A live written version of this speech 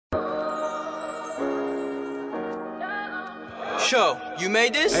Cho, you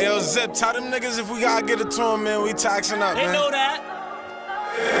made this? Hey yo, Zip, tell them niggas if we gotta get it to them, man, we taxing up, They man. know that.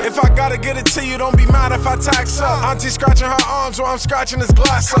 If I gotta get it to you, don't be mad if I tax up. Auntie scratching her arms while I'm scratching this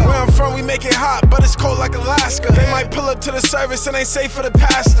glass up. Where I'm from, we make it hot, but it's cold like Alaska. They might pull up to the service and ain't safe for the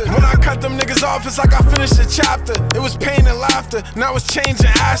pastor. When I cut them niggas off, it's like I finished a chapter. It was pain and laughter, now it's change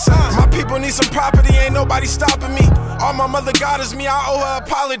and assets. My people need some property, ain't nobody stopping me. All my mother got is me, I owe her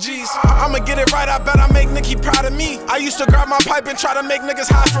apologies. I'ma get it right, I bet I make Nikki proud of me. I used to grab my pipe and try to make niggas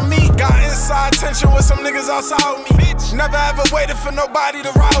hide from me. Got inside tension with some niggas outside of me. Never ever waited for nobody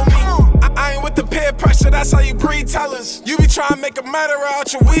to ride with me. I ain't with the peer pressure, that's how you breed tellers. You be trying to make a murderer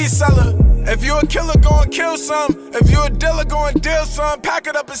out your weed seller. If you a killer, go and kill some. If you a dealer, go and deal some. Pack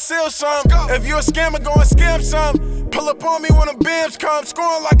it up and seal some. If you a scammer, go and scam some. Pull up on me when the BIMs come,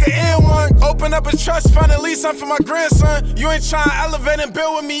 scoring like an N1. Open up a trust fund, at least I'm for my grandson. You ain't trying to elevate and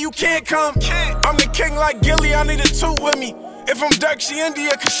build with me, you can't come. I'm the king like Gilly, I need a two with me. If I'm Dirk, she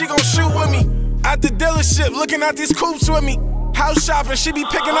India, cause she gon' shoot with me. At the dealership, looking at these coupes with me. House shopping, she be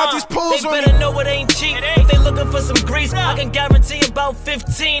picking out these pools with me. They better know it ain't cheap. If they looking for some grease, I can guarantee about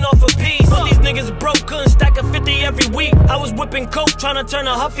 15 off a piece. But these niggas broke, couldn't stack a 50 every week. I was whipping coke, trying to turn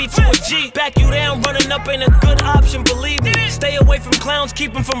a Huffy to a Jeep. Back you down, running up ain't a good option, believe me. Stay away from clowns,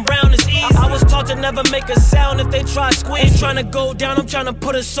 keep them from round is easy. I was taught to never make a sound if they try squeeze. Ain't trying to go down, I'm trying to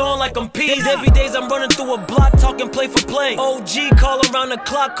put a song like I'm P's. Every days I'm running through a block, talking play for play. OG call around the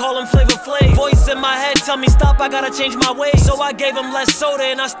clock, call him Flavor Flav. Voice in my head tell me stop, I gotta change my ways. So I gave him less soda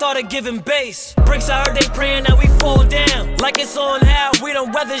and I started giving bass. Bricks, I heard they praying that we fall down. Like it's on how we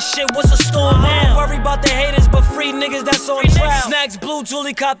don't weather shit, what's a storm now? Don't worry about the haters, but free niggas that's on trial. Snacks blue,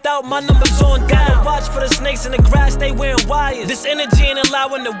 Julie copped out, my number's on down. Watch for the snakes in the grass, they wearing wires. This energy ain't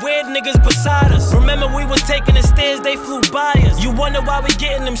allowing the weird niggas beside us. Remember we was taking the stairs, they flew by us. You wonder why we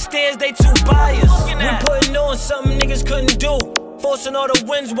getting them stairs, they too biased. We putting on something niggas couldn't do. Forcing all the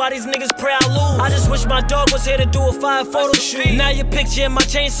wins while these niggas pray I lose. I just wish my dog was here to do a 5 photo shoot. Now your picture in my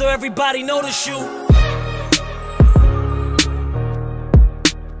chain so everybody know the shoot.